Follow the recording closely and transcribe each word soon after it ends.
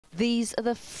These are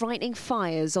the frightening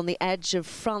fires on the edge of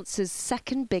France's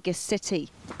second biggest city.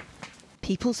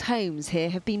 People's homes here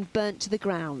have been burnt to the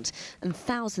ground and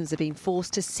thousands have been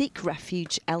forced to seek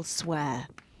refuge elsewhere.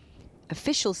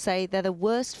 Officials say they're the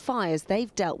worst fires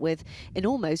they've dealt with in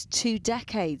almost 2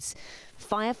 decades.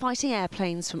 Firefighting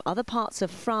airplanes from other parts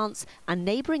of France and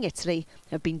neighbouring Italy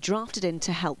have been drafted in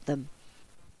to help them.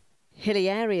 Hilly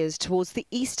areas towards the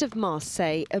east of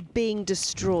Marseille are being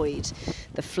destroyed.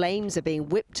 The flames are being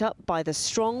whipped up by the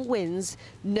strong winds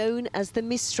known as the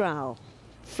Mistral.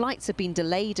 Flights have been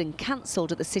delayed and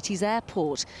cancelled at the city's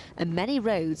airport, and many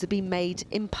roads have been made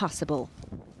impassable.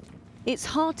 It's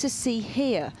hard to see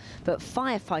here, but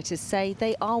firefighters say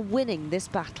they are winning this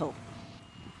battle.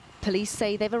 Police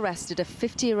say they've arrested a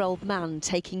 50-year-old man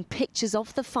taking pictures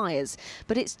of the fires,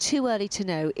 but it's too early to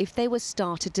know if they were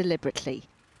started deliberately.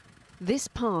 This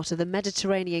part of the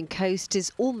Mediterranean coast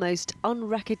is almost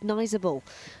unrecognisable,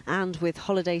 and with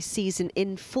holiday season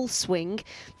in full swing,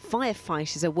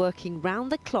 firefighters are working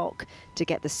round the clock to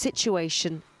get the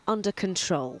situation under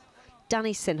control.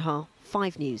 Danny Sinha,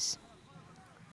 5 News.